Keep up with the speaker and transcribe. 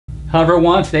Hello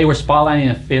everyone, today we're spotlighting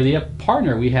an affiliate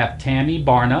partner. We have Tammy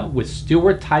BARNA with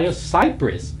STEWART Title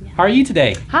Cypress. How are you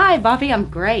today? Hi Bobby, I'm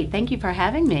great. Thank you for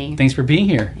having me. Thanks for being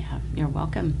here. Yeah, you're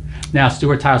welcome. Now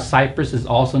STEWART Title Cypress is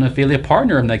also an affiliate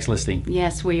partner of Next Listing.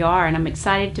 Yes, we are, and I'm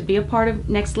excited to be a part of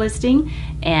Next Listing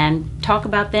and talk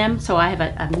about them. So I have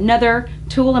another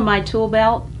tool in my tool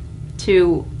belt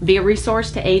to be a resource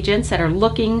to agents that are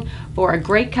looking for a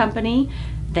great company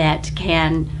that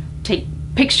can take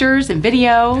pictures and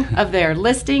video of their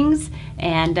listings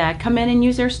and come in and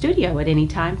use their studio at any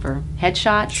time for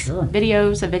headshots, Sure.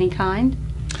 videos of any kind.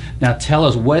 Now tell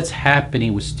us what's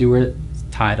happening with STEWART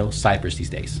Title Cypress these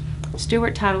days.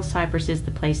 STEWART Title Cypress is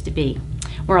the place to be.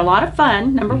 We're a lot of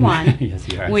fun, number one. Yes,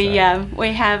 you are. We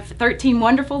have 13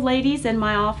 wonderful ladies in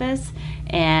my office,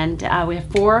 and we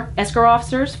have 4 escrow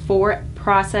officers, 4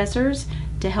 processors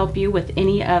to help you with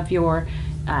any of your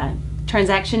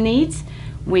transaction needs.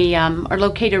 We are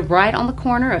located right on the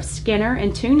corner of Skinner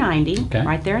and 290, Okay.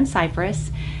 right there in Cypress.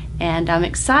 And I'm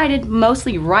excited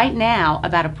mostly right now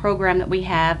about a program that we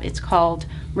have. It's called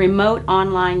Remote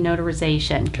Online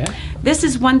Notarization. Okay. This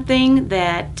is one thing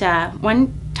that,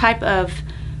 one type of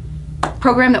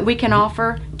program that we can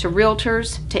offer to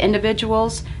realtors, to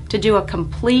individuals, to do a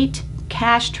complete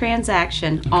cash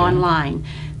transaction online.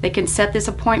 They can set this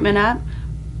appointment up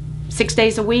 6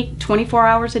 days a week, 24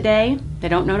 hours a day. They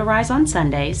don't notarize on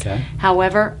Sundays. Okay.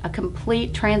 However, a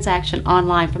complete transaction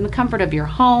online from the comfort of your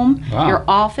home, Wow. your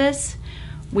office.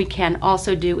 We can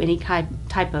also do any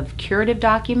type of curative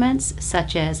documents,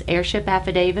 such as heirship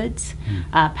affidavits,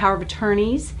 power of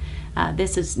attorneys.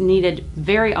 This is needed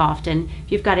very often.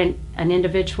 If you've got an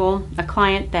individual, a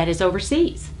client that is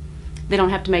overseas, they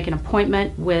don't have to make an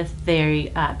appointment with their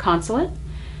consulate,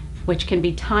 which can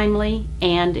be timely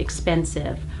and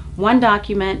expensive. One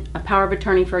document, a power of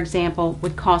attorney, for example,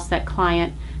 would cost that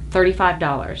client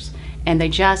 $35, and they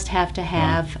just have to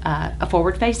have a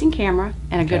forward-facing camera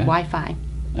and a good Wi-Fi.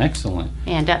 Excellent.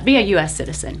 And be a U.S.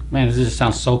 citizen. Man, this just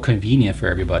sounds so convenient for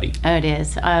everybody. Oh, it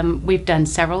is. We've done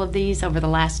several of these over the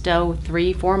last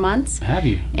 3-4 months. Have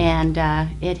you? And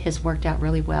it has worked out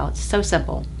really well. It's so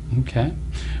simple. Okay.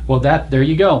 Well, there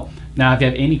you go. Now, if you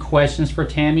have any questions for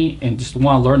Tammy and just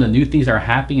want to learn the new things that are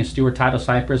happening in STEWART Title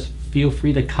Cypress, feel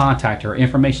free to contact her.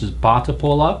 Information is about to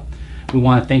pull up. We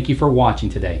want to thank you for watching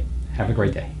today. Have a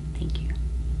great day. Thank you.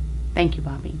 Thank you,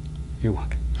 Bobby. You're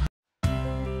welcome.